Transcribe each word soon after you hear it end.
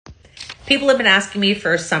People have been asking me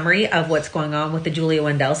for a summary of what's going on with the Julia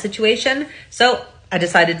Wendell situation, so I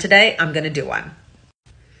decided today I'm going to do one.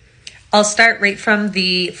 I'll start right from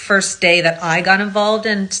the first day that I got involved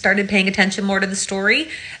and started paying attention more to the story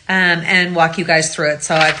and walk you guys through it.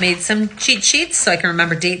 So I've made some cheat sheets so I can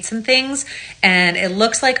remember dates and things. And it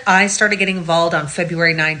looks like I started getting involved on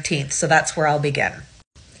February 19th. So that's where I'll begin.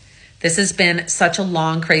 This has been such a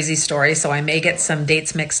long, crazy story, so I may get some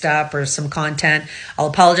dates mixed up or some content. I'll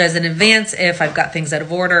apologize in advance if I've got things out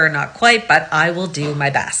of order or not quite, but I will do my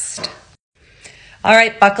best. All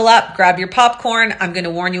right, buckle up, grab your popcorn. I'm going to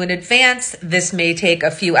warn you in advance. This may take a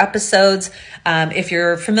few episodes. If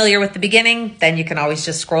you're familiar with the beginning, then you can always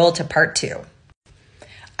just scroll to part 2.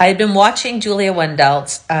 I had been watching Julia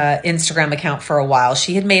Wendell's Instagram account for a while.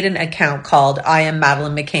 She had made an account called I Am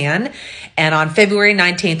Madeline McCann. And on February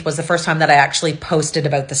 19th was the first time that I actually posted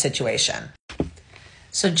about the situation.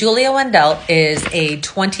 So Julia Wendell is a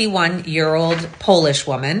 21-year-old Polish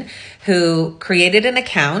woman who created an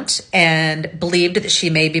account and believed that she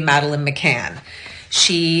may be Madeline McCann.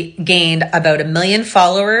 She gained about 1 million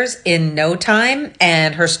followers in no time,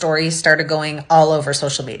 and her story started going all over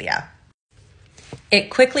social media. It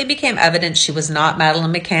quickly became evident she was not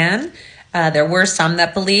Madeline McCann. There were some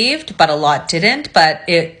that believed, but a lot didn't. But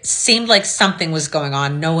it seemed like something was going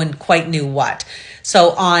on. No one quite knew what.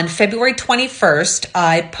 So on February 21st,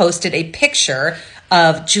 I posted a picture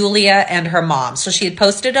of Julia and her mom. So she had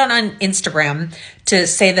posted it on Instagram to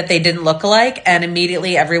say that they didn't look alike. And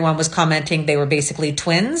immediately everyone was commenting they were basically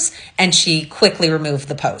twins. And she quickly removed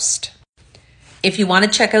the post. If you want to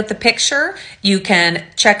check out the picture, you can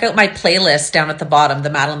check out my playlist down at the bottom, the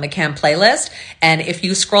Madeline McCann playlist. And if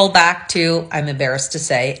you scroll back to, I'm embarrassed to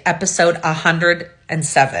say, episode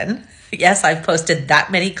 107. Yes, I've posted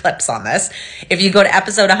that many clips on this. If you go to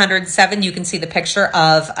episode 107, you can see the picture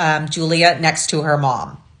of Julia next to her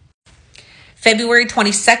mom. February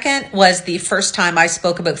 22nd was the first time I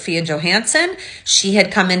spoke about Fia Johansson. She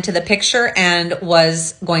had come into the picture and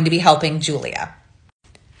was going to be helping Julia.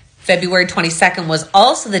 February 22nd was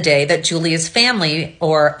also the day that Julia's family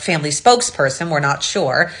or family spokesperson, we're not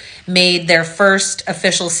sure, made their first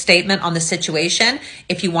official statement on the situation.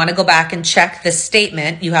 If you want to go back and check the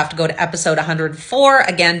statement, you have to go to episode 104,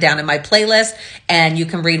 again, down in my playlist, and you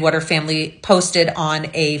can read what her family posted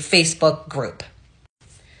on a Facebook group.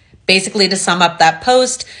 Basically, to sum up that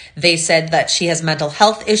post, they said that she has mental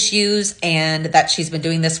health issues and that she's been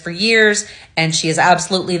doing this for years, and she is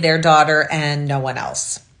absolutely their daughter and no one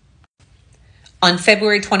else. On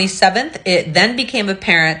February 27th, it then became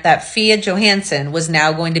apparent that Fia Johansson was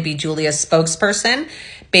now going to be Julia's spokesperson.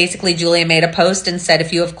 Basically, Julia made a post and said,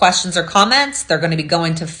 if you have questions or comments, they're going to be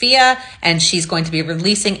going to Fia, and she's going to be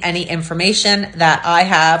releasing any information that I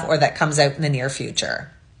have or that comes out in the near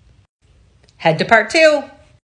future. Head to part 2.